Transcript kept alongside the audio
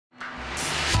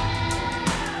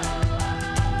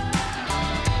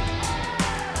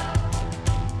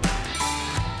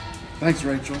Thanks,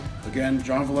 Rachel. Again,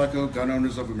 John Velleco, Gun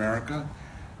Owners of America.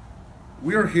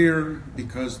 We are here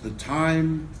because the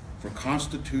time for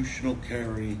constitutional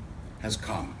carry has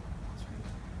come.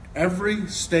 Every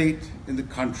state in the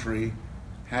country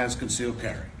has concealed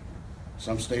carry.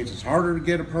 Some states it's harder to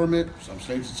get a permit, some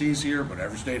states it's easier, but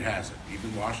every state has it,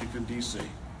 even Washington, D.C.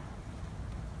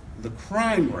 The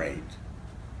crime rate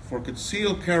for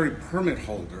concealed carry permit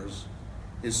holders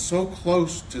is so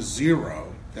close to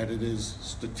zero that it is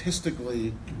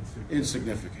statistically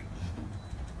insignificant.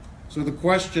 So the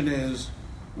question is,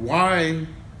 why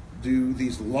do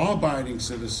these law-abiding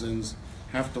citizens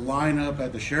have to line up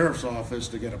at the sheriff's office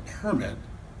to get a permit?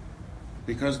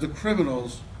 Because the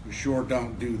criminals sure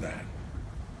don't do that.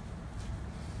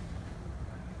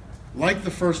 Like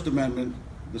the First Amendment,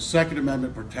 the Second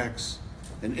Amendment protects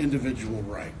an individual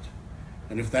right.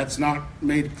 And if that's not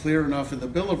made clear enough in the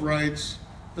Bill of Rights,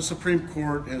 the Supreme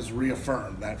Court has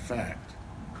reaffirmed that fact.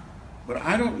 But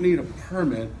I don't need a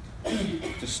permit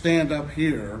to stand up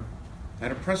here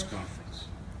at a press conference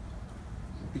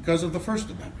because of the First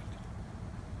Amendment.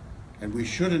 And we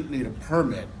shouldn't need a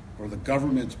permit or the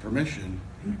government's permission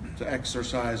to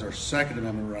exercise our Second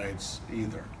Amendment rights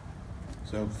either.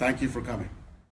 So thank you for coming.